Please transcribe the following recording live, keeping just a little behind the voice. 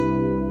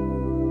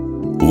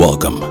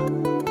Welcome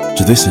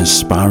to this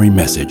inspiring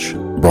message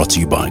brought to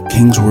you by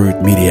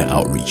Kingsword Media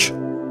Outreach,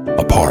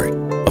 a part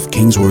of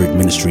Kingsword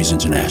Ministries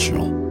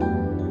International.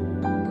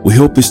 We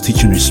hope this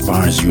teaching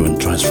inspires you and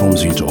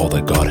transforms you into all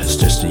that God has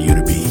destined you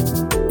to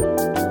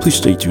be. Please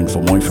stay tuned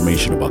for more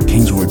information about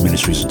Kingsword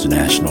Ministries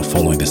International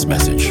following this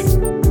message.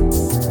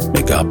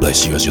 May God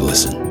bless you as you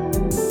listen.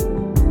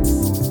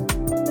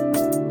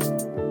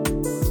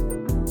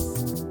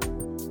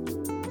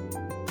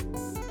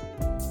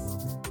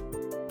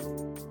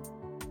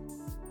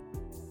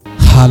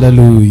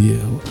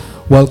 Hallelujah.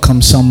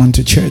 Welcome someone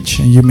to church,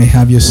 and you may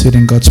have your seat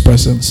in God's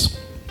presence.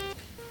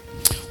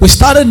 We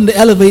started in the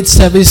Elevate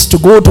service to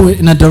go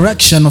in a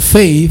direction of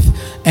faith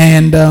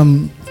and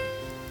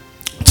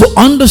to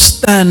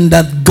understand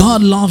that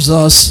God loves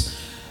us,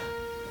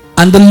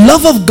 and the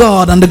love of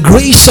God and the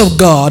grace of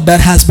God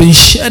that has been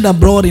shed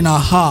abroad in our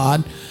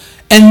heart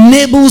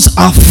enables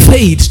our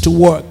faith to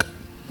work.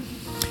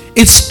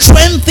 It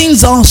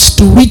strengthens us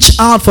to reach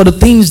out for the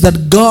things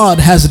that God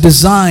has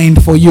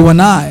designed for you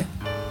and I.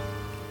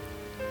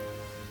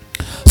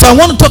 So I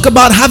want to talk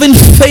about having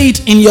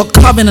faith in your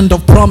covenant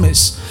of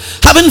promise.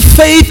 Having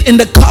faith in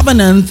the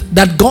covenant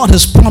that God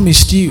has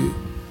promised you.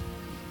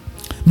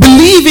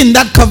 Believe in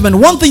that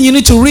covenant. One thing you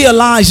need to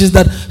realize is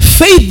that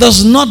faith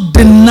does not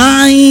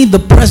deny the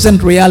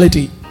present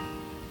reality.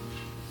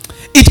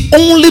 It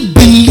only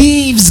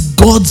believes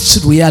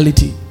God's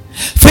reality.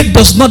 Faith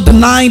does not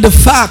deny the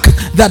fact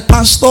that,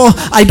 Pastor,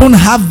 I don't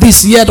have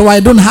this yet, or I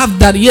don't have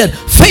that yet.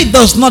 Faith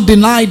does not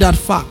deny that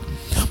fact.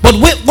 But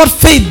what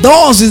faith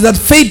does is that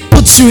faith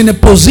puts you in a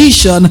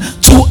position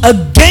to,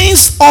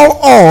 against all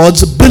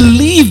odds,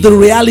 believe the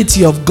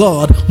reality of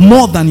God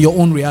more than your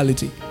own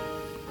reality.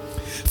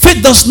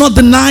 Faith does not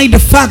deny the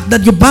fact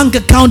that your bank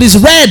account is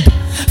red.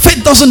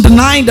 Faith doesn't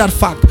deny that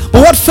fact.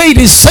 But what faith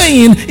is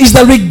saying is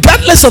that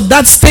regardless of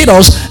that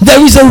status,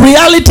 there is a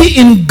reality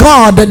in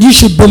God that you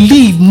should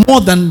believe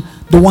more than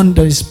the one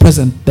that is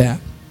present there.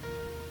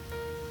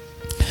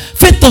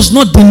 Faith does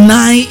not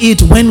deny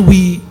it when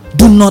we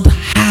do not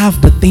have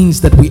the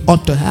things that we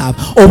ought to have,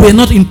 or we're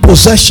not in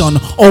possession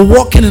or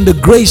walking in the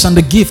grace and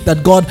the gift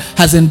that God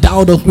has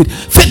endowed us with.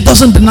 Faith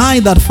doesn't deny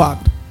that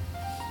fact.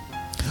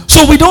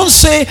 So we don't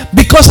say,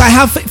 because I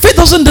have faith. Faith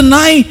doesn't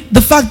deny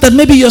the fact that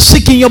maybe you're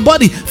sick in your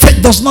body.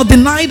 Faith does not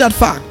deny that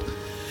fact.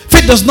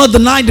 Faith does not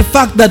deny the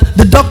fact that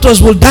the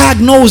doctors will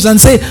diagnose and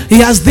say he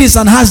has this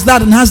and has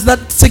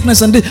that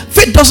sickness and this.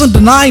 Faith doesn't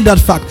deny that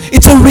fact.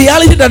 It's a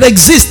reality that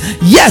exists,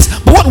 yes.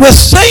 But what we're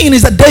saying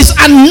is that there is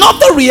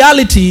another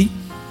reality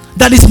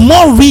that is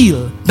more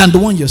real than the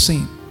one you're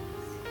seeing.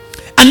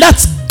 And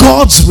that's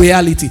God's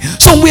reality.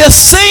 So we are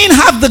saying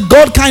have the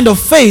God kind of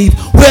faith.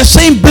 We are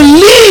saying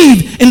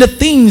believe in the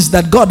things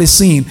that God is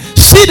seeing.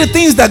 See the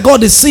things that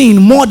God is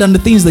seeing more than the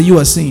things that you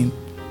are seeing.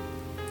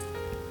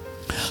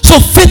 So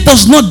faith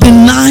does not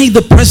deny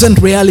the present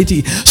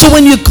reality. So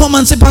when you come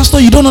and say, Pastor,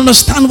 you don't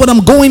understand what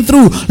I'm going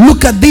through.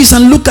 Look at this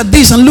and look at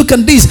this and look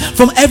at this.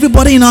 From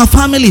everybody in our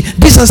family,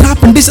 this has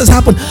happened, this has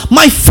happened.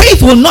 My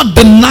faith will not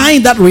deny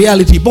that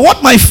reality. But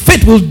what my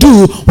faith will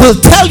do will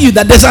tell you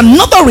that there's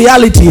another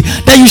reality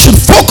that you should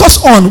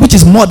focus on, which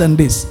is more than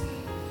this.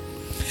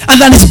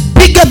 And that is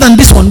bigger than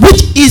this one,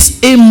 which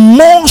is a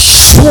more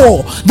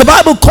sure. The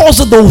Bible calls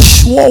it the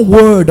sure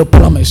word of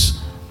promise.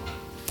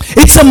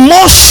 It's a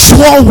more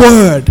sure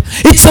word.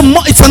 It's an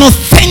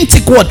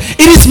authentic word.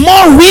 It is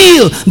more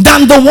real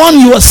than the one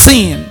you are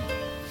seeing.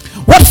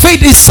 What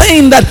faith is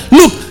saying that,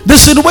 look, the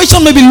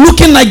situation may be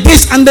looking like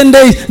this, and then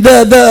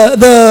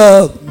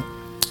the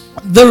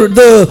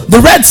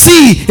Red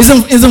Sea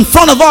is in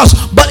front of us,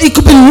 but it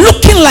could be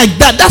looking like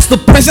that. That's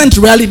the present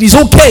reality. It's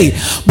okay.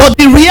 But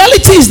the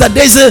reality is that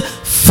there's a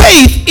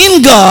faith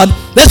in God.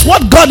 That's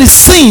what God is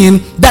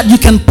saying, that you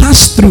can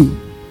pass through.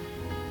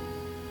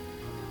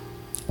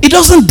 It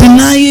doesn't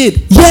deny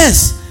it.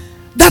 Yes,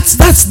 that's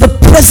the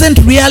present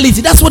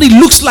reality. That's what it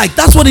looks like.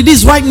 That's what it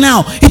is right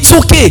now. It's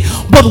okay.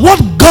 But what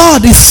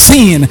God is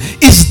seeing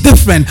is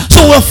different.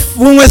 So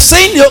when we're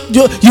saying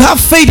you have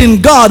faith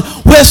in God,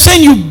 we're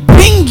saying you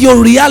bring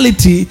your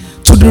reality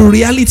to the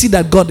reality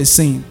that God is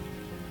saying.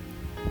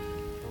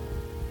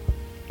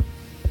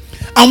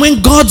 And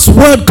when God's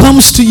word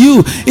comes to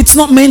you, it's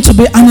not meant to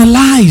be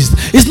analyzed.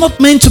 It's not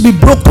meant to be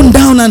broken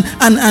down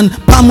and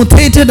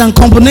permutated and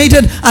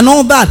combinated and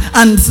all that.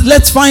 And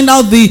let's find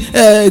out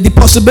the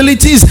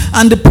possibilities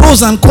and the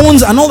pros and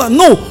cons and all that.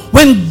 No.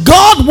 When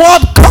God's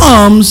word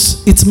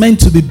comes, it's meant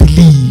to be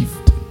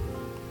believed.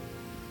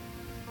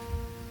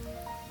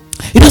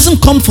 It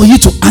doesn't come for you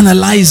to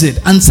analyze it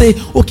and say,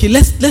 okay,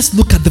 let's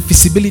look at the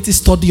feasibility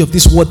study of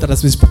this word that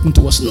has been spoken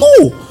to us.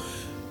 No.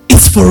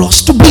 It's for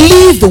us to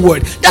believe the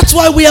word. That's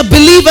why we are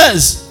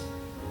believers.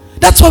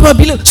 That's why we are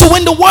believers. So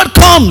when the word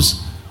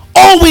comes,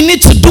 all we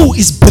need to do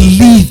is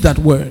believe that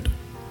word.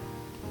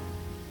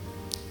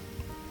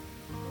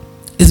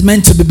 It's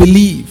meant to be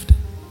believed.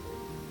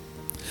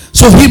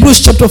 So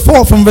Hebrews chapter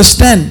 4 from verse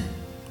 10.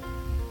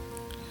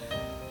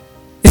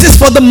 It says,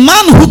 for the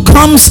man who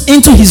comes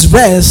into his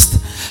rest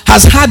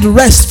has had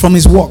rest from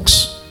his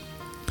works,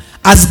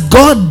 as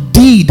God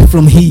did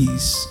from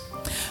his.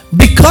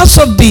 Because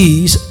of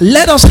these,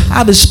 let us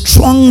have a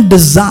strong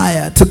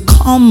desire to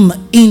come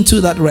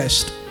into that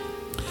rest.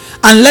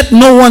 And let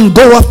no one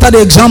go after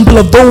the example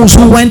of those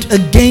who went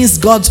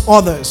against God's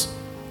orders.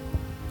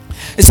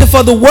 It said,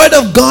 for the word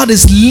of God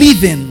is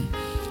living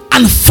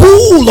and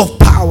full of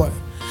power,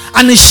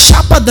 and is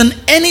sharper than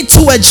any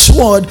two-edged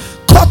sword,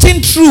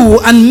 cutting through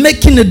and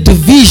making a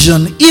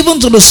division even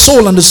to the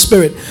soul and the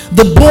spirit,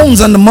 the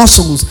bones and the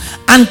muscles,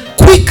 and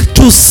quick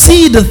to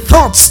see the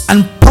thoughts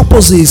and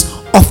purposes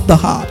of the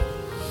heart.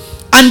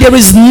 And there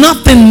is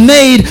nothing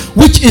made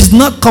which is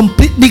not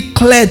completely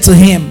clear to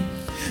him.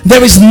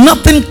 There is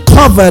nothing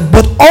covered,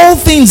 but all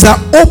things are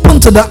open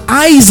to the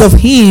eyes of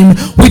him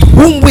with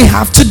whom we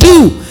have to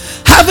do.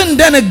 Having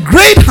then a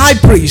great high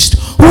priest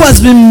who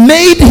has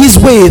made his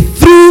way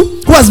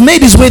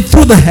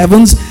through the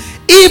heavens,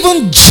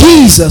 even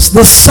Jesus,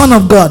 the Son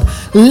of God,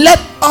 let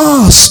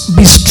us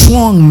be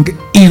strong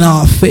in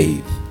our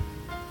faith.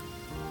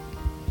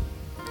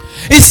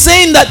 It's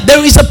saying that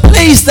there is a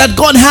place that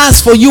God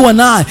has for you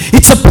and I.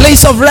 It's a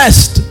place of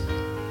rest.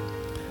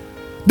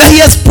 That he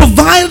has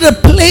provided a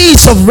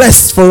place of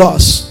rest for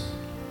us.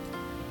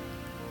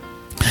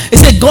 He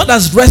said God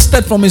has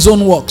rested from his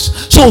own works.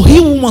 So he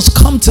who must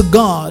come to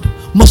God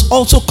must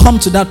also come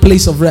to that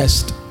place of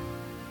rest.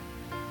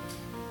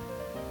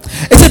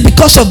 He said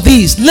because of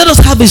these, let us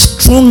have a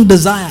strong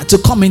desire to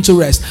come into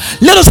rest.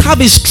 Let us have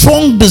a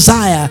strong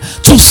desire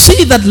to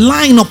see that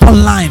line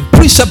upon line,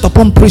 precept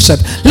upon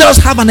precept. Let us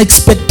have an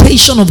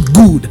expectation of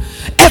good.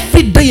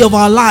 Every day of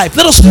our life,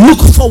 let us look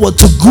forward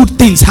to good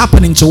things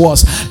happening to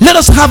us. Let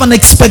us have an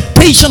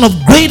expectation of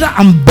greater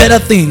and better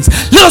things.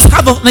 Let us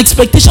have an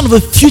expectation of a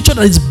future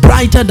that is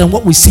brighter than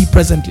what we see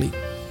presently.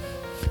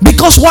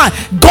 Because why?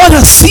 God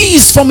has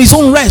ceased from his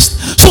own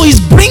rest. So he's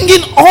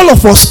bringing all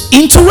of us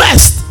into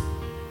rest.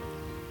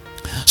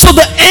 So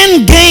the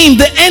end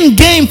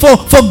game for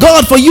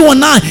God, for you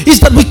and I, is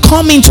that we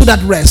come into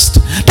that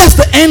rest. That's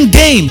the end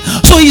game.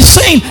 So he's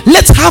saying,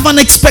 let's have an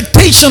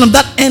expectation of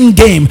that end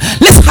game.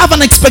 Let's have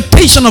an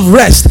expectation of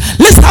rest.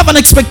 Let's have an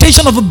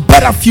expectation of a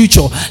better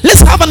future.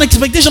 Let's have an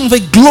expectation of a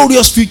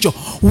glorious future.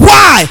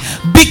 Why?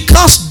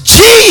 Because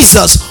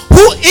Jesus,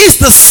 who is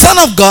the Son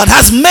of God,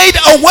 has made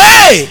a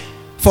way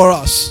for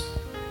us.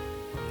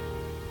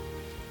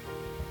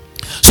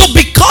 So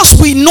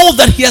because we know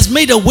that he has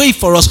made a way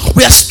for us,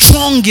 we are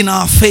strong in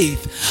our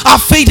faith. Our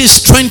faith is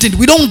strengthened.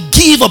 We don't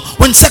give up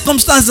when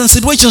circumstances and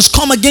situations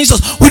come against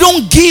us. We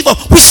don't give up.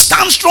 We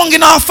stand strong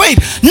in our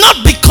faith.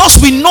 Not because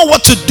we know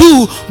what to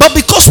do, but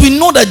because we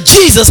know that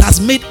Jesus has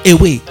made a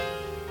way.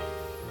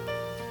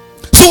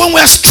 So when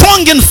we are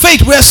strong in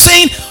faith, we are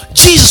saying,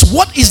 Jesus,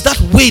 what is that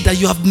way that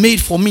you have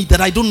made for me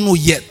that I don't know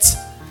yet?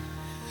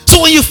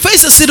 So when you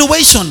face a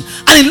situation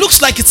and it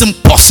looks like it's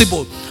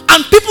impossible,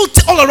 and people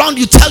all around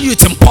you tell you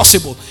it's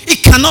impossible,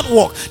 it cannot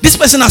work, this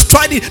person has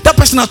tried it, that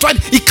person has tried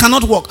it, it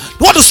cannot work.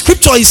 What the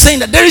scripture is saying,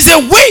 that there is a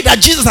way that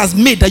Jesus has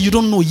made that you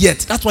don't know yet.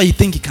 That's why you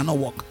think it cannot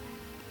work.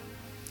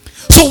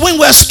 So when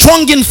we're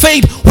strong in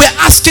faith, we're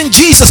asking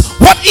Jesus,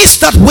 what is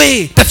that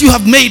way that you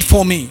have made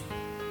for me?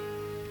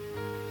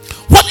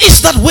 What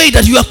is that way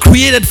that you have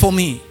created for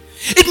me?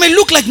 It may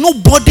look like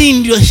nobody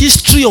in your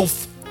history of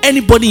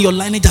anybody in your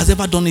lineage has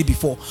ever done it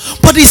before,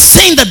 but it's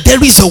saying that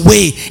there is a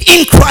way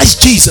in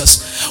Christ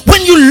Jesus.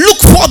 When you look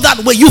for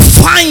that way, you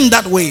find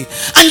that way,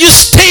 and you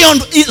stay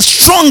on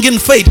strong in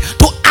faith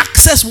to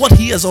access what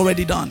he has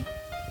already done.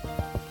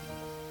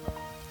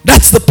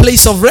 That's the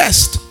place of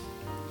rest.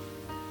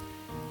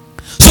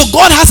 So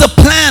God has a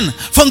plan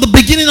from the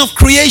beginning of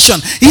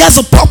creation. He has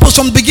a purpose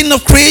from the beginning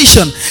of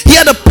creation. He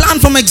had a plan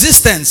from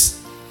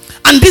existence,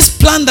 and this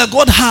plan that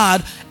God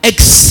had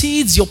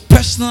exceeds your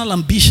personal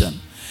ambition,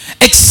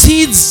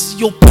 exceeds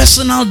your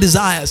personal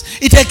desires.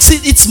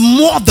 It's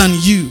more than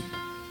you.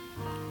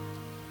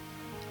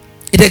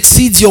 It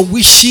exceeds your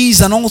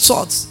wishes and all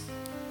sorts.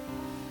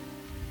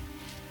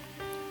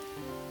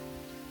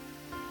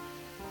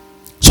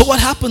 So what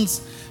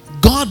happens?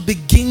 God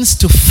begins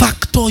to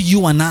factor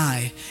you and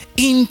I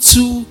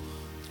into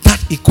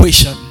that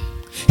equation.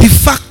 He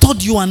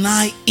factored you and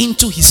I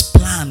into his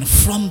plan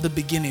from the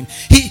beginning.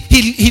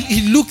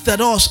 He looked at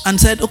us and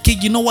said, okay,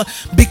 you know what?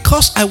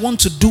 Because I want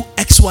to do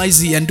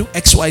XYZ and do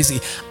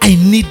XYZ, I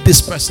need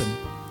this person.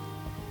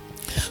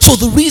 So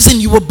the reason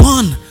you were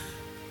born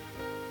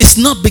is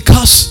not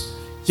because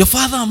your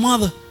father and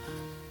mother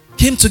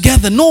came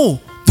together. No,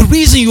 the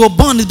reason you were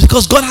born is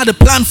because God had a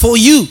plan for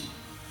you.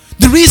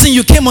 The reason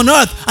you came on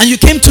earth and you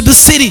came to this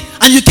city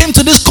and you came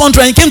to this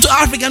country and you came to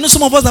Africa. I know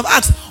some of us have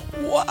asked,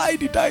 why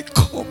did I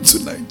come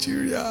to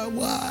Nigeria?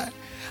 Why?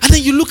 And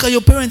then you look at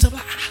your parents and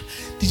like,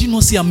 did you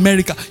not see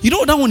America? You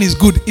know that one is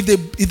good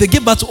if they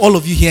give back to all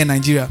of you here in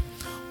Nigeria.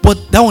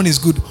 But that one is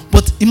good.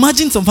 But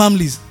imagine some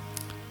families.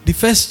 The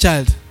first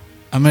child,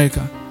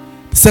 America.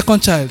 The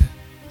second child,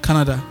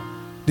 Canada.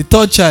 The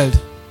third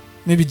child,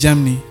 maybe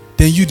Germany.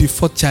 Then you, the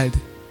fourth child,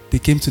 they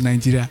came to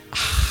Nigeria.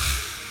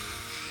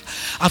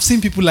 I've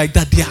seen people like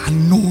that. They are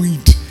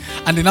annoyed.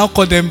 And they now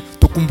call them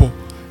Tokumbo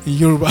in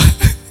Yoruba.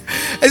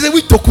 I said,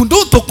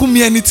 don't Tokum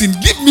me anything.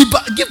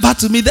 Give back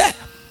to me there.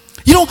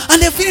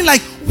 And they're feeling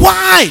like,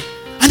 why?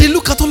 And they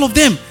look at all of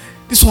them.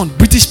 This one,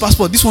 British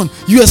passport. This one,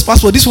 US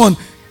passport. This one,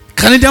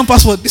 Canadian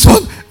passport. This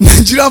one,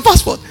 Nigerian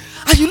passport.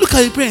 And you look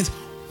at your parents.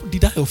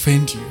 Did I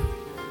offend you?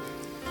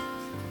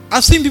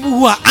 I've seen people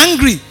who are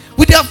angry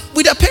with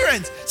their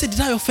parents. Say, did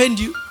I offend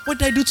you? What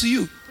did I do to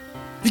you?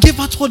 You gave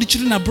birth to all the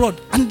children abroad.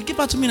 And you gave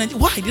birth to me in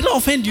Nigeria. Why? Did I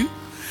offend you?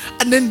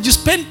 And then you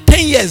spend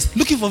 10 years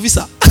looking for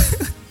visa.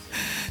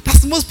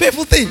 That's the most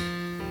painful thing.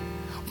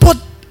 But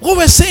what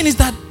we're saying is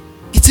that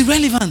it's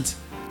irrelevant.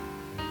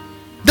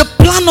 The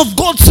plan of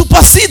God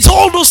supersedes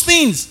all those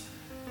things.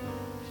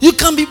 You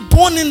can be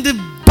born in the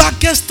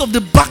backest of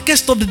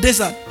the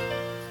desert.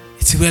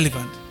 It's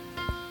irrelevant.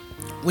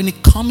 When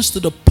it comes to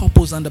the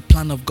purpose and the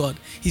plan of God,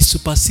 He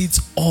supersedes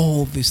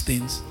all these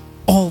things.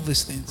 All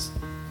these things.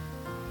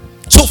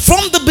 So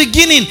from the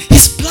beginning,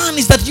 His plan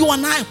is that you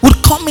and I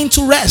would come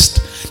into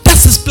rest.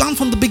 That's His plan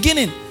from the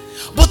beginning.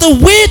 But the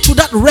way to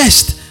that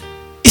rest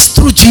is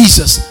through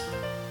Jesus.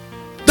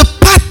 The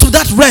path to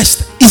that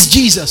rest is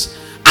Jesus.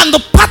 And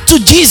the path to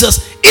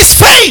Jesus is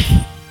faith.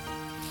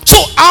 So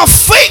our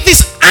faith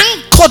is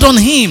anchored on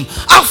Him.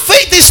 Our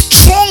faith is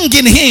strong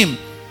in Him.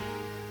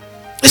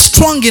 It's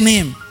strong in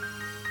Him.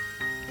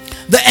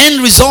 The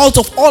end result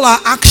of all our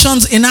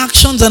actions,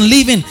 inactions, and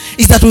living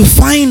is that we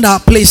find our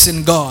place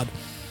in God.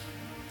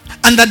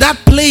 And that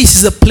place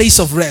is a place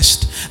of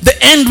rest. The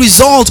end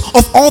result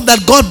of all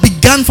that God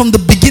began from the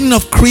beginning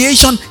of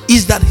creation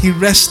is that He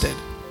rested.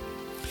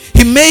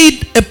 He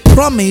made a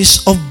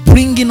promise of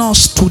bringing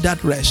us to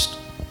that rest.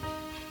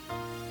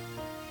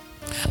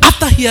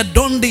 After He had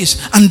done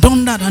this and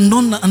done that and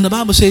done that, and the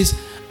Bible says,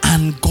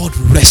 and God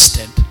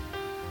rested.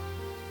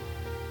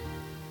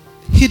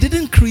 He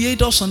didn't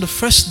create us on the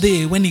first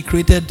day when He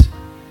created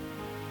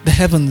the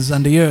heavens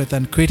and the earth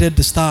and created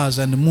the stars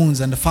and the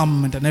moons and the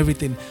firmament and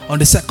everything. On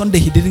the second day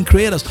He didn't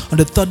create us. On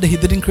the third day He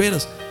didn't create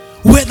us.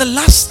 We're the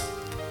last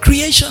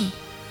creation.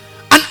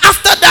 And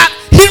after that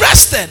He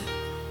rested.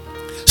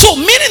 So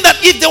meaning that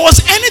if there was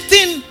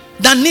anything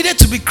that needed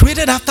to be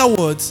created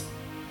afterwards,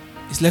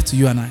 it's left to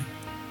you and I.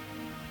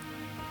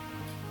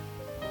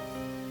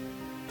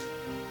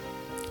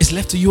 It's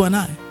left to you and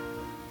I.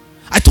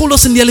 I told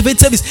us in the Elevate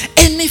service,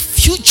 any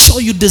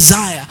future you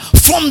desire,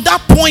 from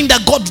that point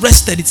that God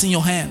rested, it's in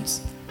your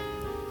hands.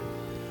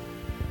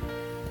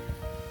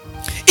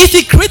 If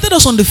He created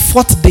us on the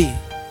fourth day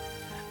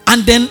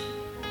and then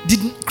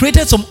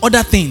created some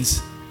other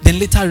things, then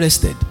later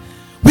rested,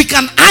 we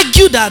can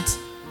argue that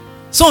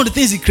some of the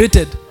things He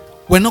created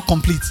were not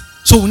complete,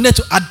 so we need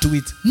to add to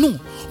it. No,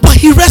 but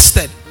He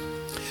rested,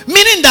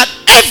 meaning that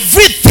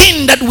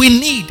everything that we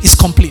need is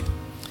complete.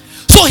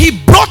 So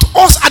He brought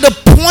us at a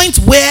point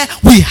where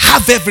we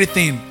have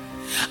everything.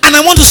 And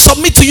I want to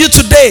submit to you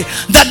today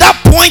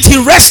that point He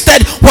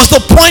rested was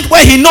the point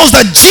where He knows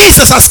that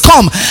Jesus has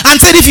come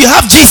and said, if you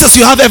have Jesus,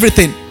 you have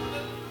everything.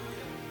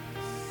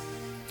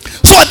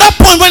 So at that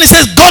point when He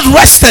says God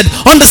rested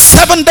on the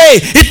seventh day,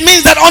 it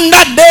means that on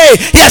that day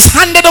He has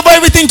handed over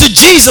everything to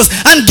Jesus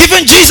and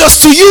given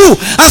Jesus to you.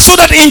 And so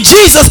that in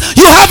Jesus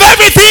you have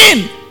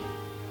everything.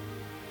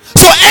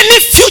 So any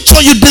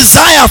future you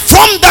desire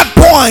from that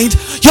point,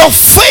 your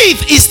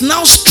faith is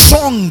now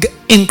strong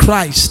in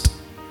Christ.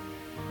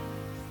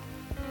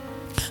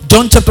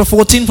 John chapter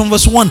 14 from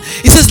verse 1.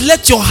 It says,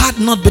 let your heart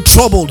not be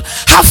troubled.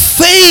 Have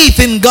faith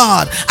in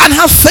God and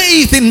have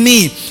faith in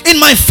me. In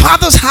my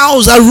Father's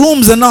house are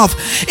rooms enough.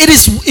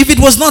 If it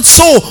was not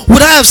so,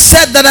 would I have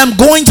said that I'm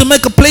going to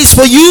make a place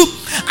for you?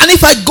 And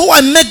if I go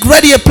and make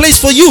ready a place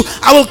for you,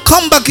 I will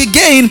come back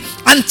again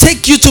and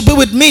take you to be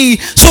with me,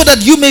 so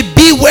that you may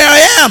be where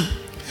I am.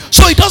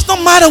 So it does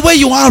not matter where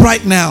you are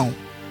right now.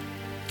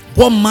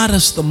 What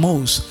matters the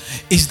most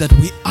is that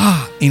we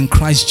are in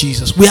Christ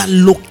Jesus. We are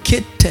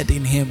located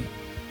in Him.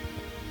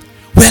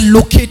 We are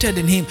located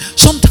in Him.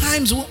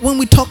 Sometimes when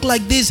we talk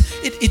like this,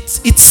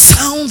 it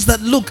sounds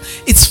that, look,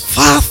 it's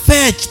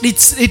far-fetched.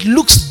 It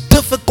looks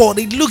difficult.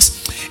 It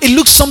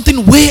looks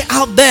something way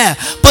out there.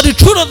 But the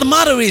truth of the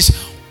matter is,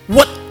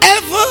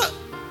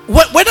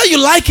 whether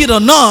you like it or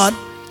not,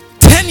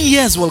 10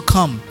 years will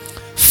come.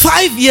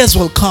 5 years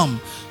will come.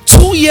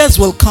 2 years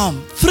will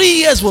come. 3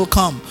 years will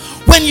come.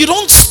 When you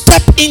don't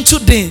step into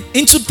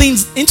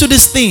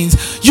these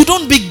things, you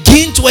don't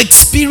begin to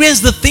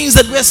experience the things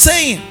that we're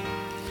saying.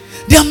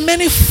 There are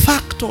many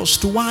factors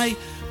to why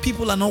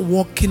people are not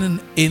walking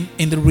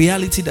in the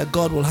reality that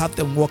God will have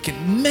them walk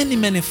in. Many,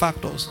 many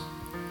factors.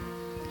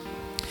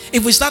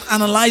 If we start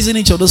analyzing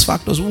each of those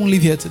factors, we won't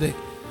leave here today.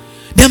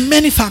 There are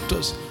many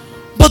factors.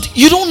 But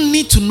you don't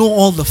need to know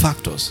all the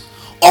factors.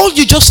 All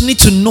you just need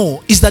to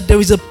know is that there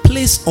is a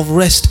place of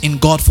rest in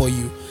God for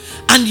you.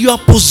 And you are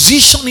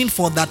positioning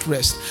for that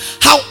rest.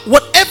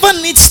 Whatever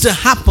needs to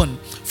happen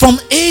from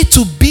A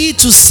to B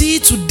to C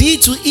to D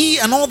to E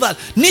and all that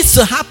needs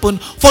to happen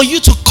for you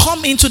to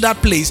come into that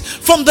place.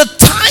 From the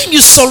time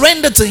you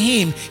surrender to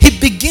Him, He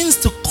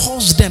begins to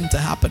cause them to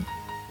happen.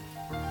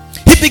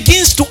 He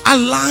begins to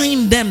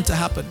align them to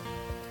happen.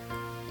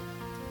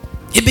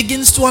 He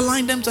begins to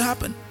align them to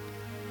happen.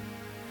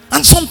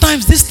 And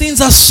sometimes these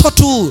things are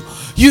subtle.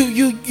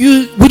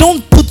 We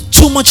don't put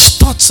too much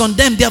thoughts on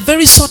them. They are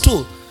very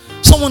subtle.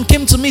 Someone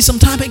came to me some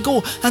time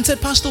ago and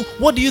said, Pastor,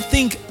 what do you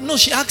think? No,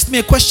 she asked me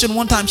a question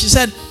one time. She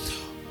said,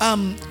 I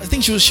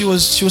think she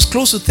was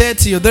close to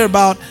 30 or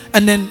thereabout,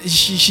 and then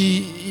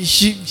she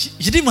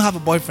didn't even have a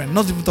boyfriend,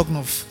 not even talking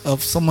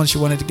of someone she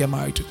wanted to get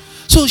married to.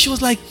 So she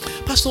was like,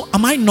 Pastor,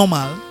 am I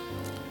normal?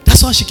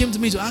 That's why she came to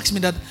me to ask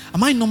me that,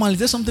 am I normal? Is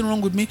there something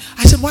wrong with me?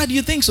 I said, why do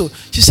you think so?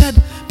 She said,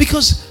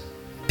 because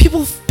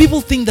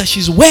people think that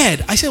she's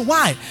weird. I said,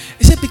 why?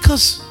 She said,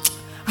 because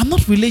I'm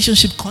not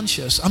relationship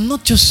conscious. I'm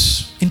not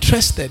just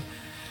interested.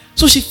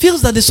 So she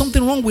feels that there's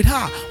something wrong with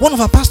her. One of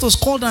her pastors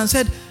called her and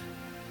said,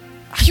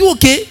 are you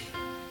okay?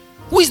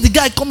 Who is the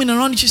guy coming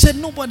around? She said,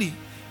 nobody. He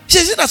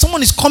said, is it that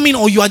someone is coming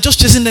or you are just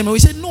chasing them? He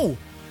said, no.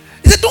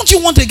 He said, don't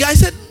you want a guy? I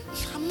said,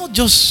 I'm not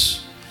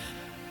just.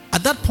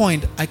 At that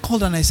point, I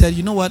called her and I said,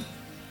 you know what?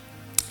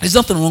 There's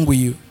nothing wrong with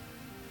you.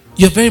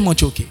 You're very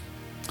much okay.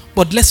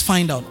 But let's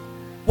find out.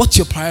 What's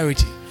your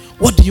priority?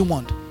 What do you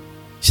want?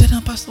 She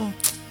said, Pastor,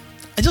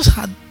 I just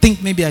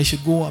think maybe I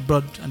should go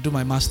abroad and do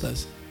my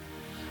master's.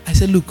 I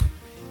said, look,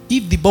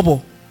 if the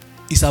bubble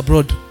is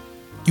abroad,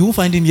 you won't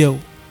find him here.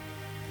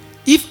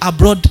 If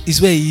abroad is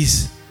where he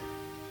is,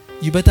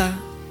 you better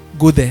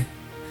go there.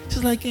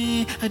 She's like,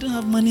 I don't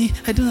have money.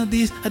 I don't have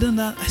this. I don't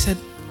have that. I said,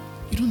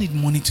 you don't need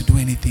money to do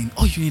anything.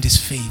 All you need is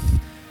faith.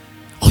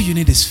 All you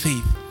need is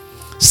faith.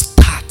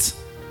 Start.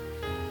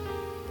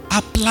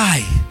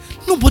 Apply.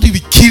 Nobody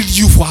will kill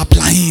you for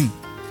applying.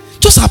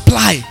 Just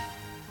apply.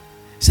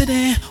 Said,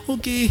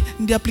 okay,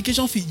 the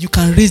application fee, you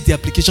can raise the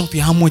application fee.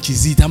 How much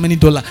is it? How many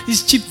dollars?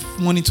 It's cheap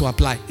money to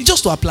apply. It's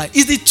just to apply.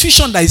 It's the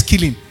tuition that is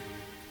killing.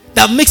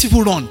 That makes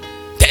people run.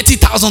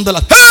 $30,000.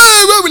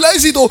 Hey, where will I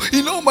see though?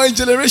 In all my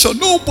generation,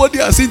 nobody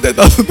has seen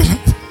 $10,000.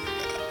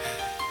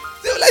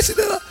 Where will I see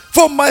that?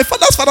 From my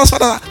father's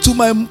father to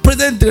my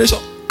present generation,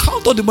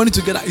 count all the money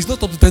together. It's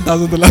not up to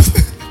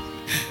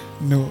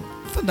 $10,000. No,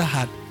 it's not that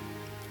hard.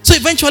 So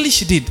eventually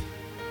she did.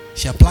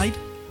 She applied.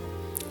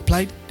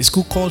 The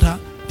school called her,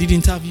 did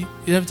interview,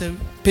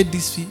 paid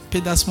this fee,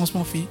 paid that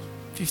small fee,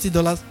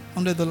 $50,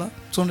 $100,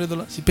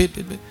 $200. She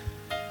paid.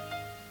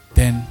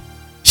 Then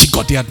she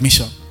got the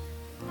admission.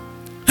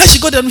 And she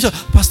got the admission.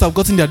 Pastor, I've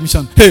gotten the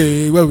admission.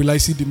 Hey, where will I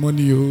see the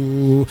money?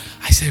 Oh,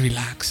 I said,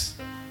 relax.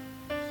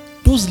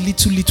 Those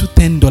little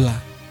 $10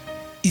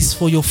 is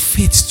for your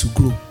faith to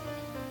grow.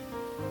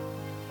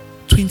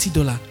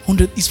 $20,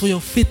 $100 is for your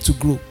faith to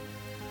grow.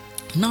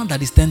 Now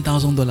that it's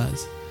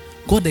 $10,000,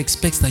 God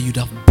expects that you'd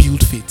have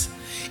built faith.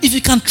 If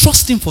you can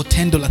trust Him for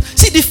 $10,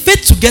 see, the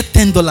faith to get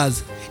 $10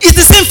 is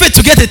the same faith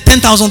to get a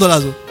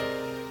 $10,000.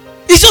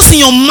 It's just in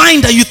your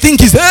mind that you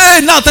think is,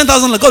 hey, now $10,000.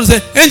 God will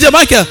say, Angel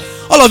Michael,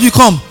 all of you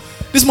come.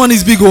 This money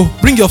is big. Oh,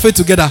 bring your faith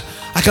together.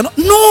 I cannot.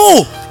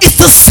 No, it's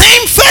the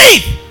same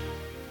faith.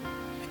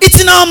 It's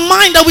in our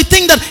mind that we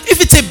think that if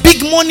it's a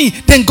big money,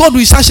 then God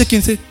will start shaking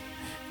and say,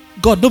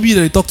 God, don't be you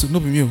that you talk to. No,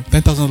 be me.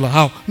 $10,000.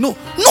 How? No.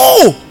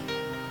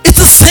 It's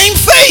the same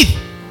faith.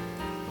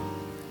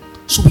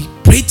 So we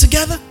prayed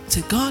together and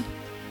said, God,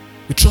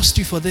 we trust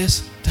you for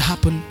this to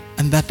happen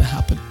and that to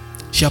happen.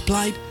 She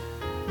applied.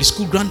 The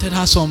school granted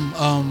her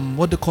some,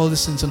 what they call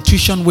this, some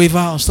tuition waiver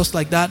or stuff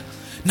like that.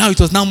 Now it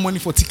was now money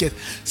for ticket.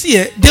 See,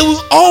 there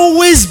will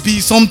always be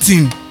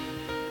something.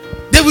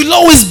 There will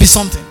always be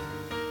something.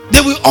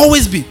 There will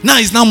always be. Now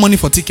it's now money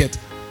for ticket.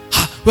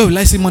 Where will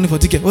I see money for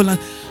ticket? Well,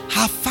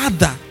 her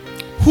father,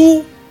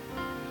 who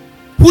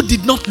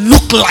did not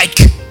look like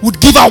would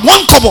give her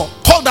one kobo,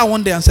 called her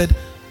one day and said,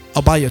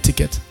 I'll buy your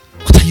ticket.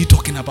 What are you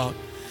talking about?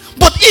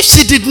 But if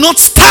she did not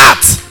start,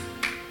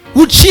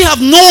 would she have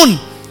known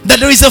that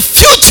there is a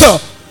future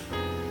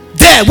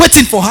there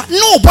waiting for her?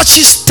 No, but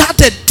she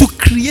started to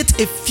create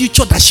a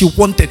future that she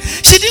wanted.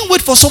 She didn't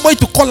wait for somebody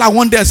to call her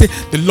one day and say,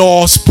 the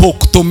Lord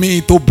spoke to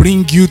me to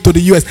bring you to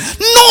the US.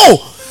 No,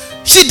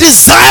 she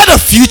desired a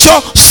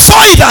future,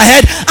 saw it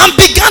ahead, and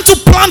began to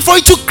plan for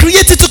it, to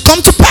create it to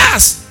come to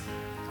pass.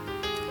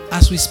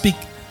 As we speak,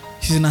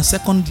 she's in her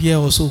second year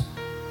or so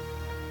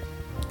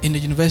in the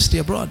university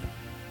abroad.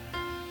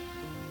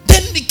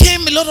 Then there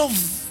came a lot of,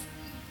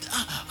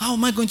 how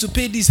am I going to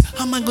pay this?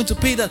 How am I going to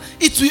pay that?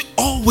 It will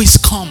always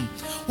come.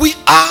 We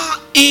are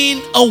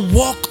in a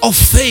walk of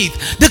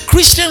faith. The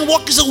Christian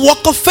walk is a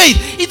walk of faith.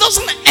 It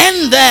doesn't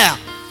end there.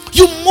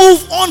 You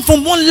move on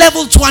from one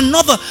level to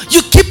another.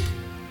 You keep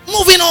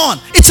moving on.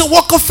 It's a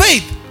walk of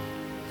faith.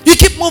 You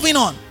keep moving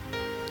on.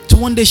 So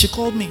one day she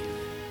called me.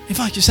 In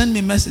fact, she sent me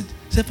a message.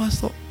 She said,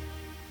 Pastor,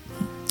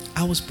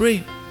 I was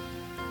praying.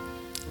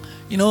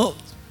 You know,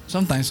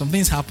 sometimes some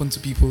things happen to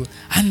people.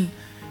 And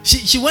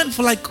she went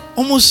for like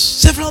almost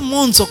several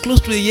months or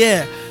close to a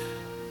year.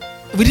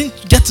 We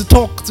didn't get to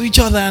talk to each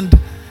other.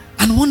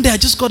 And one day I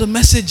just got a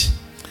message.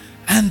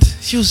 And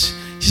she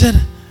said,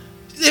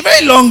 it's a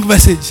very long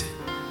message. She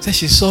said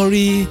she's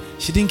sorry.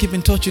 She didn't keep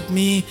in touch with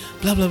me.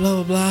 Blah, blah,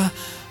 blah, blah,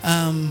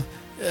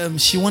 blah.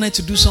 She wanted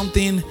to do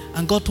something.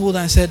 And God told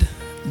her and said,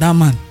 that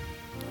man,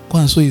 go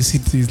and sow his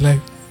seed to his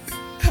life.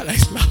 And I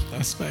laughed.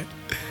 That's fine.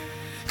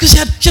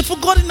 Because she had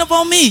forgotten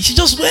about me. She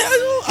just went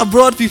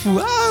abroad, people.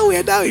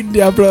 We're now in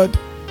the abroad.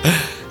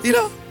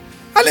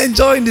 And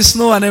enjoying the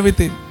snow and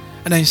everything.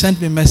 And then she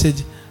sent me a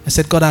message. I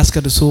said, God asked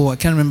her to sow. I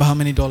can't remember how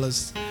many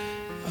dollars.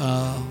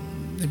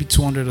 Maybe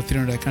 200 or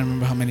 300. I can't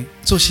remember how many.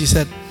 So she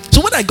said,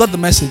 so when I got the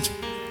message,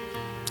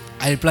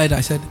 I replied,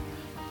 I said,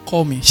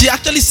 call me. She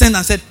actually sent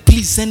and said,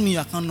 please send me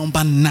your account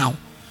number now.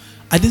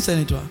 I didn't send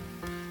it to her.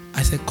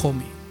 I said, call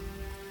me.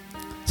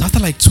 So after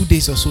like 2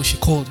 days or so, she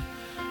called.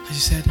 And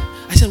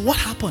I said, what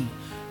happened?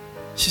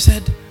 She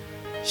said,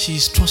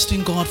 she's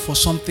trusting God for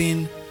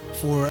something,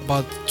 for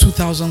about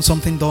 $2,000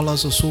 something or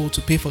so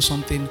to pay for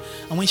something.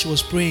 And when she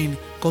was praying,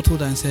 God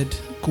told her and said,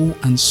 go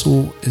and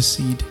sow a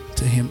seed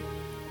to him.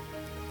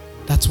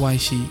 That's why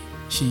she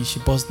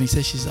buzzed me. She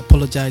said she's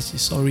apologized,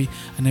 she's sorry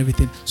and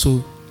everything.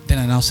 So then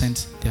I now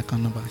sent the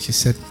account number. She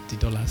said the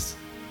dollars.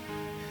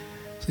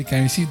 So you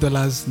can receive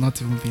dollars not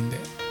even being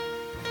there.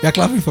 You're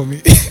clapping for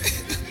me.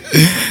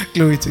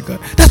 Glory to God.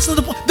 That's not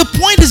the point. The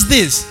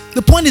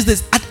point is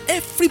this. At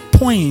every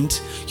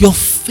point, your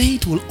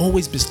faith will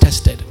always be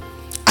tested.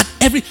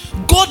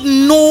 God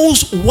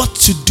knows what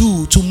to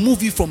do to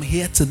move you from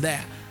here to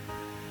there.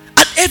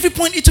 At every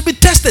point it will be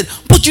tested.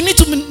 But you need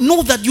to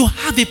know that you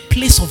have a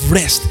place of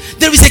rest.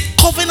 There is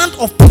a covenant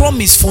of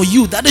promise for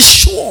you that is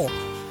sure.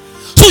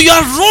 So you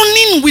are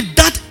running with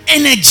that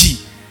energy.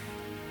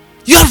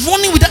 You are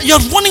running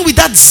with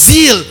that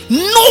zeal,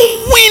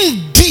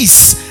 knowing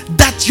this,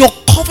 that your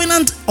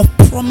covenant of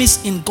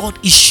promise in God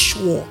is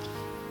sure.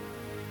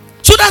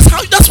 So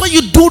that's why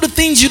you do the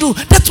things you do.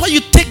 That's why you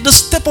take the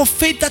step of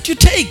faith that you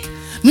take,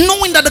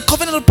 knowing that the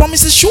covenant of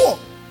promise is sure.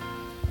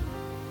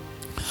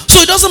 So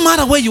it doesn't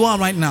matter where you are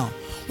right now.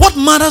 What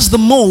matters the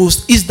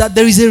most is that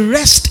there is a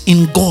rest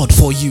in God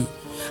for you.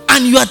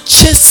 And you are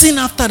chasing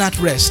after that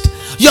rest.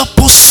 You are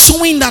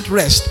pursuing that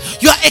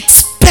rest. You are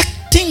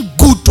expecting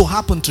good to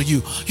happen to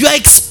you. You are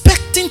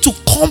expecting to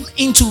come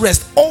into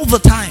rest all the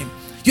time.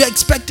 You are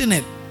expecting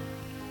it.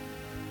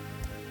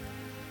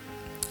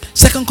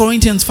 2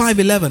 Corinthians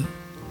 5:11.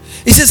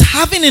 It says,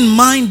 having in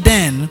mind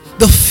then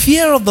the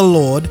fear of the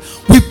Lord,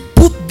 we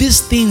put these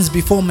things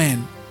before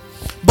men.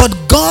 But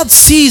God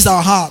sees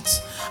our hearts,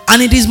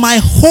 and it is my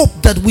hope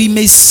that we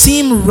may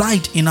seem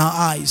right in our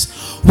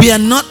eyes. We are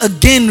not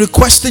again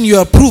requesting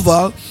your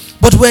approval,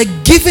 but we're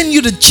giving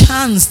you the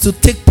chance to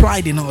take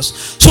pride in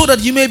us, so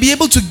that you may be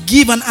able to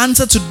give an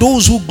answer to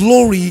those who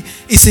glory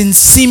is in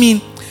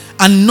seeming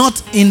and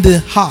not in the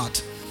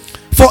heart.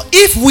 For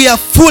if we are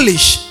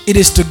foolish, it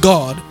is to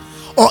God,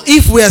 or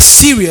if we are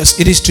serious,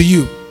 it is to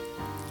you.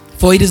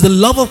 For it is the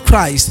love of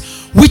Christ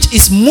which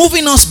is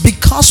moving us,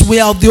 because we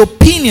are of the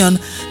opinion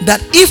that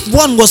if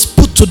one was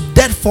put to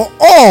death for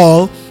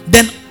all,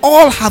 then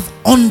all have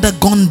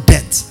undergone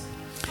death.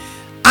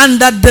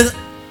 And that they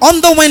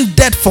underwent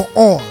death for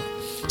all,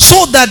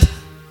 so that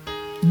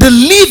the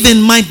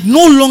living might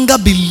no longer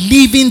be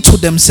living to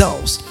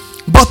themselves,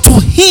 but to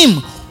him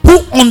who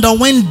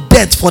underwent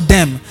death for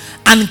them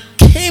and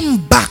came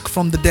back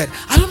from the dead.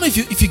 I don't know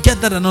if you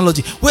get that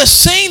analogy. We're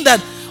saying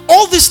that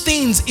all these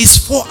things is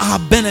for our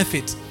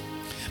benefit,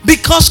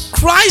 because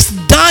Christ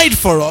died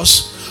for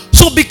us.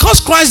 So because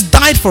Christ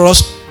died for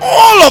us,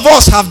 all of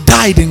us have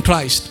died in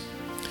Christ,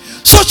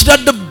 such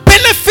that the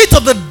benefit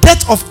of the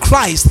death of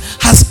Christ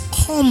has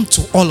come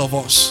to all of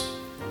us.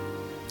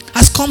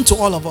 Has come to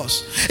all of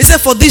us. It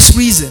said, for this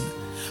reason,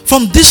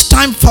 from this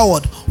time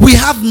forward, we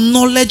have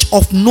knowledge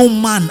of no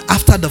man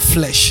after the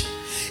flesh.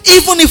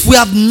 Even if we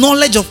have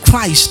knowledge of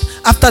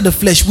Christ after the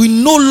flesh, we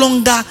no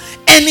longer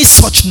any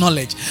such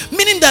knowledge.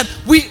 Meaning that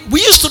we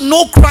used to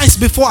know Christ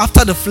before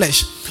after the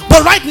flesh.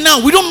 But right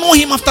now, we don't know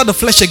him after the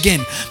flesh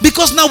again.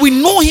 Because now we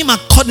know him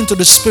according to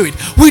the Spirit.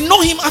 We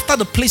know him after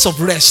the place of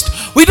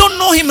rest. We don't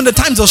know him in the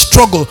times of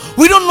struggle.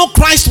 We don't know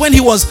Christ when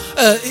he was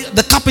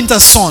the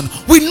carpenter's son.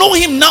 We know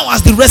him now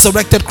as the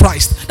resurrected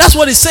Christ. That's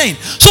what he's saying.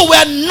 So we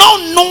are now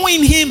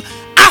knowing him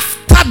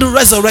after the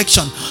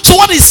resurrection. So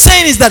what he's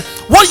saying is that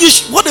what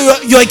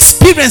your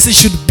experiences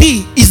should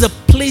be is a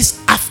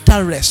place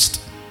after rest.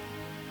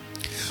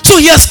 So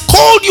he has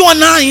called you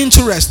and I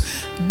into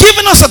rest,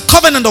 given us a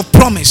covenant of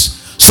promise,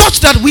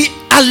 such that we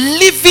are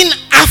living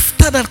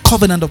after that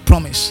covenant of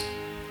promise.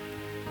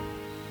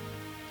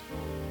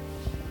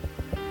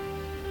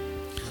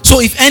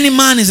 So if any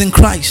man is in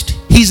Christ,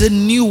 he's a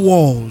new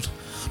world.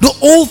 The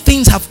old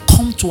things have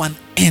come to an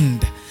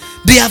end.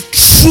 They have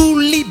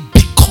truly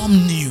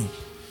become new.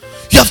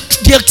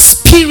 The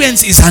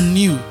experiences are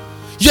new.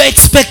 Your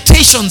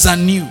expectations are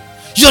new.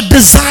 Your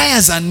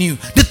desires are new.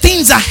 The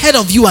things ahead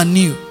of you are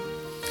new.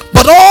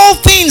 But all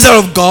things are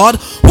of God,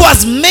 who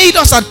has made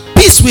us at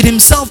peace with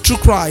himself through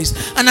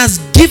Christ, and has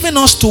given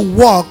us to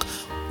walk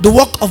the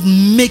work of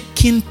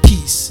making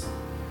peace.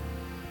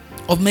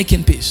 Of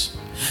making peace.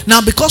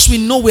 Now, because we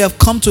know we have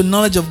come to a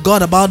knowledge of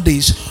God about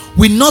this,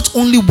 we not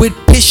only wait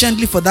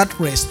patiently for that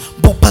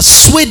rest, but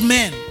persuade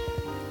men.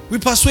 We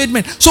persuade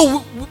men.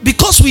 So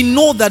because we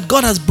know that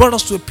God has brought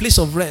us to a place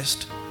of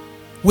rest,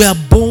 we are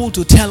bold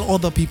to tell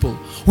other people.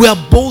 We are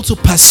bold to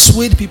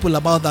persuade people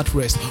about that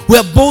rest. We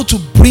are bold to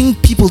bring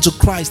people to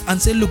Christ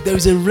and say, look, there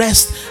is a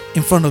rest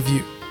in front of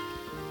you.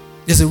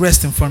 There's a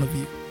rest in front of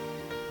you.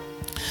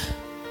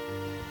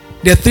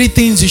 There are 3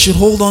 things you should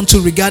hold on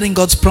to regarding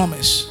God's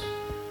promise.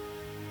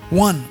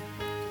 1,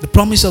 the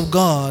promise of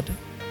God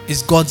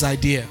is God's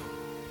idea.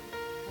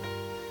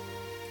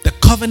 The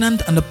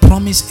covenant and the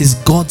promise is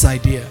God's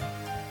idea.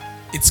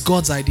 It's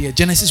God's idea.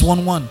 Genesis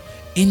 1:1.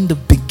 In the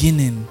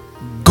beginning,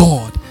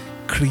 God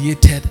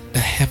created the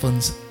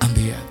heavens and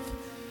the earth.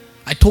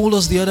 I told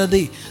us the other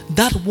day,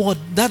 that word,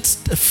 that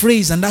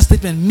phrase and that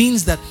statement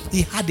means that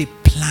he had a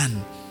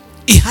plan.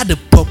 He had a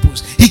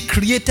purpose. He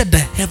created the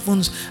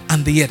heavens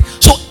and the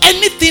earth. So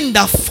anything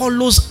that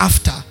follows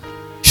after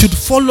should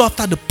follow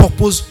after the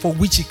purpose for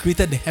which he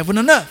created the heaven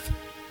and earth.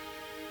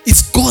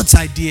 It's God's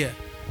idea.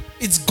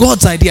 It's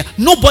God's idea.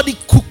 Nobody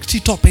cooked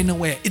it up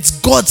anywhere. It's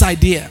God's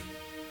idea.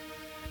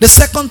 The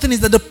second thing is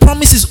that the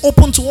promise is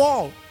open to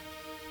all.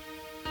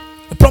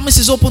 The promise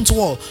is open to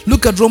all.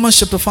 Look at Romans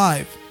chapter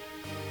 5.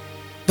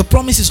 The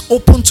promise is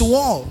open to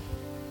all.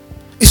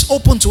 It's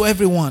open to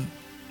everyone.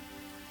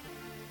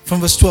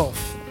 From verse 12.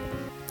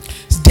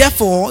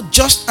 Therefore,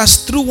 just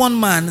as through one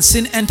man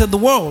sin entered the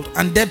world,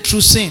 and death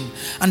through sin,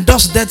 and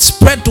thus death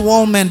spread to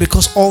all men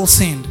because all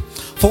sinned.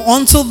 For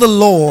until the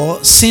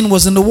law, sin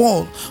was in the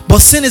world, but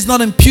sin is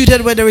not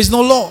imputed where there is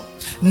no law.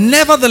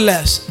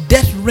 Nevertheless,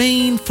 death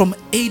reigned from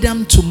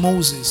Adam to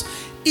Moses,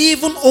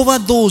 even over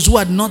those who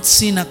had not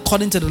sinned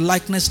according to the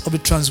likeness of the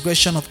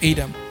transgression of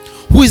Adam,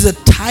 who is a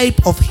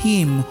type of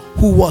him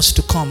who was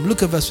to come.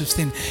 Look at verse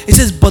 15. It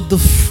says, but the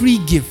free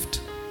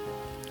gift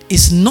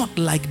is not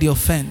like the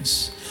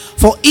offense.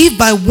 For if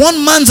by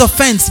one man's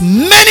offense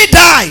many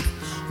died,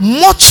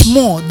 much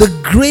more the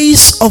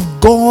grace of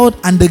God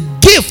and the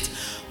gift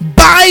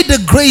by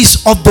the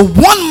grace of the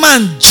one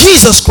man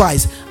Jesus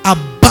Christ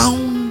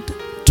abound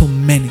to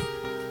many.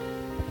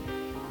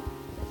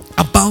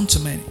 Abound to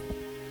many.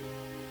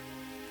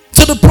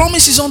 So the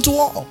promise is unto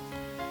all.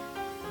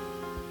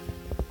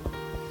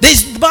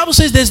 The Bible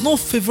says there's no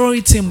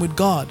favoritism with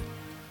God.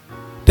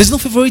 There's no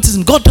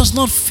favoritism. God does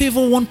not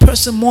favor one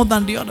person more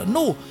than the other.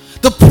 No.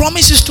 The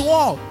promise is to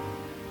all.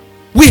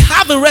 We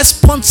have a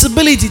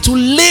responsibility to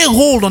lay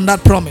hold on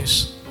that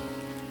promise.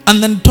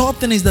 And then the third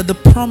thing is that the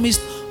promise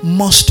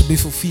must be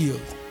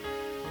fulfilled.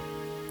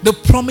 The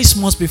promise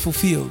must be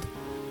fulfilled.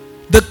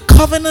 The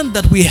covenant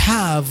that we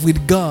have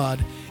with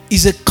God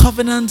is a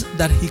covenant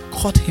that he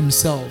cut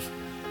himself.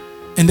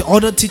 In the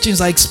other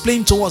teachings, I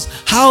explained to us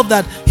how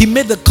that he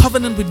made the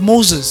covenant with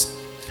Moses.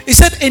 He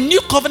said, a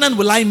new covenant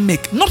will I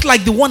make, not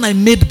like the one I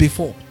made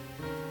before,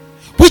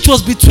 which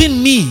was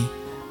between me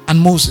and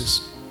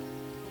Moses.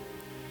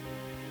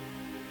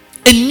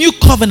 A new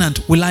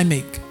covenant will I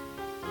make.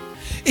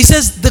 He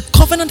says, the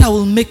covenant I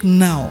will make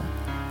now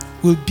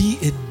will be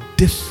a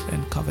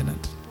different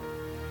covenant.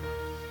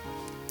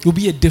 It will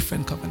be a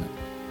different covenant.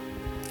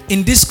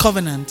 In this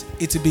covenant,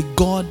 it will be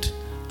God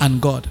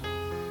and God.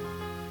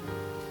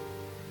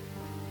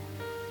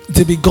 It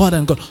will be God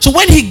and God. So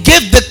when he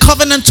gave the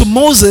covenant to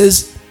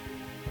Moses,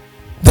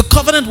 the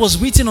covenant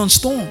was written on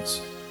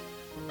stones.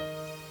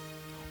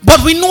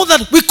 But we know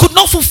that we could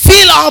not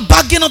fulfill our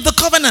bargain of the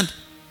covenant.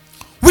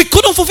 We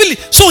couldn't fulfill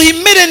it. So he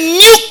made a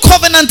new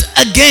covenant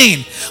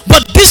again.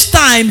 But this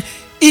time,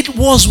 it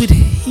was with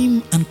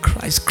him and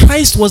Christ.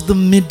 Christ was the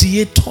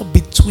mediator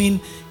between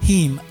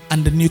him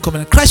and the new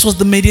covenant. Christ was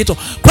the mediator.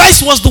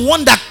 Christ was the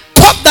one that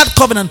cut that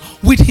covenant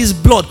with his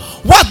blood.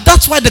 What?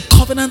 That's why the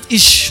covenant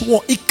is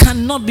sure. It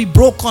cannot be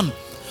broken.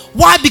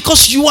 Why?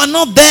 Because you are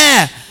not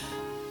there.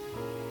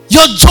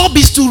 Your job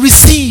is to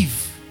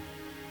receive.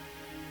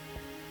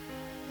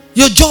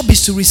 Your job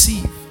is to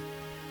receive.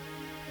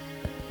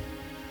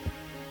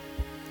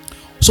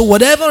 So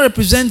whatever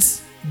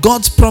represents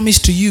God's promise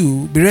to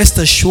you, be rest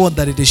assured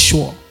that it is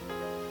sure.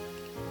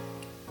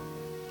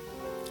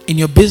 In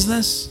your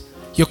business,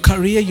 your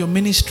career, your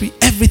ministry,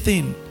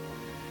 everything.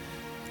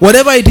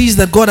 Whatever it is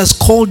that God has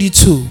called you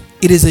to,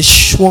 it is a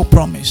sure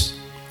promise.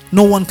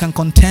 No one can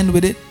contend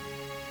with it,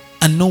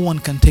 and no one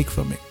can take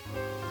from it.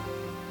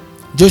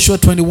 Joshua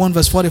 21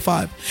 verse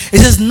 45. It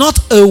says, not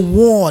a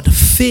word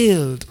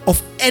failed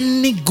of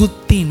any good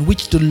thing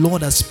which the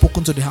Lord has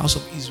spoken to the house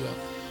of Israel.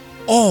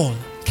 All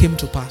came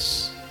to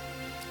pass.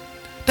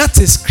 That's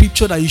a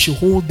scripture that you should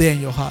hold there in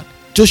your heart.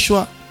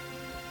 Joshua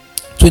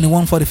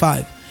 21:45.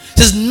 It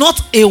says,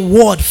 not a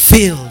word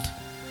failed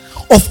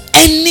of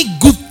any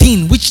good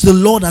thing which the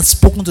Lord has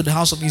spoken to the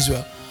house of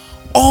Israel.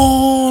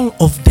 All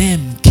of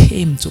them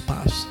came to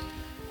pass.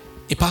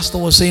 A pastor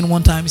was saying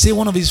one time, he said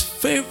one of his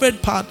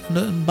favorite part in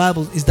the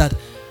Bible is that,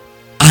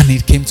 and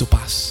it came to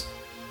pass.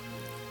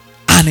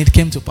 And it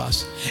came to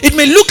pass. It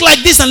may look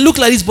like this and look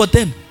like this, but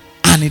then,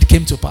 and it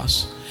came to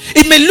pass.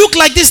 It may look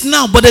like this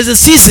now, but there's a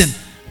season,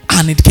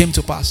 and it came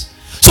to pass.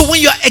 So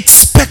when you're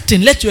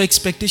expecting, let your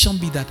expectation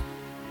be that,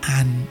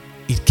 and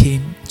it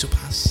came to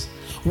pass.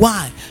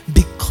 Why?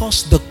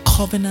 Because the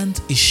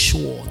covenant is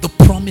sure. The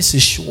promise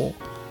is sure.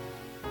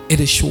 It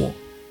is sure.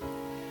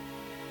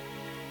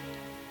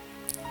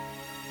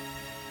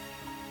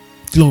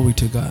 Glory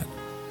to God.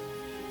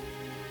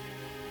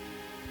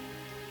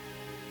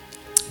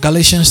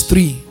 Galatians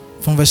 3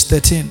 from verse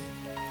 13.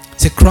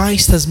 Say,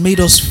 Christ has made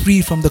us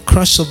free from the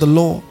curse of the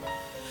law,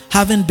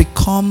 having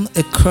become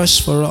a curse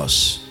for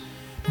us,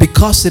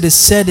 because it is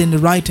said in the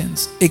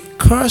writings, a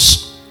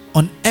curse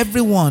on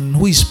everyone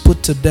who is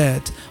put to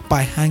death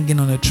by hanging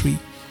on a tree,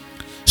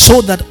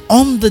 so that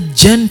on the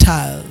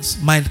Gentiles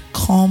might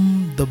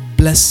come the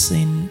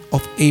blessing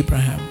of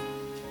Abraham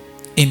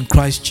in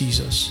Christ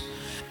Jesus,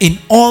 in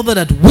order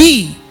that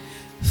we,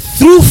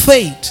 through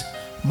faith,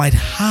 might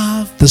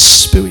have the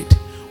Spirit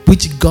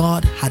which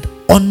God had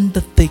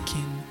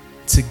undertaken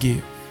to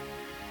give.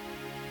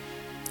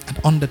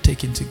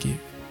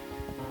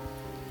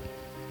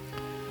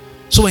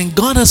 So when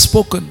God has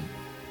spoken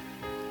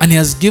and He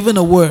has given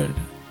a word,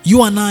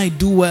 you and I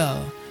do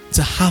well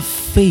to have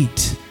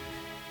faith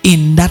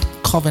in that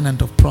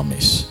covenant of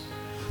promise,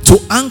 to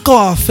anchor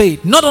our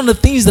faith not on the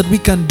things that we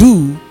can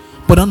do,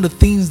 but on the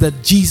things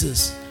that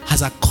Jesus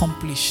has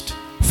accomplished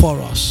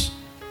for us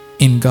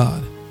in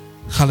God.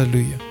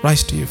 Hallelujah.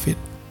 Rise to your feet.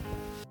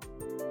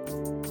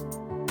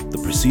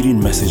 The preceding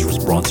message was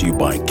brought to you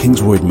by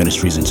Kingsword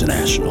Ministries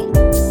International.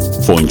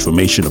 For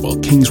information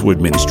about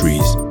Kingsword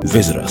Ministries,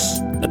 visit us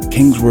at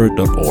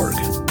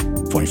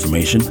kingsword.org for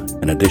information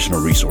and additional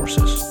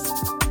resources.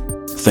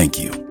 Thank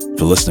you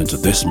for listening to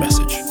this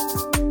message.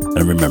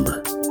 And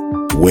remember,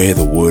 where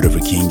the word of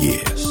a king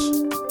is,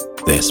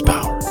 there's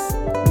power.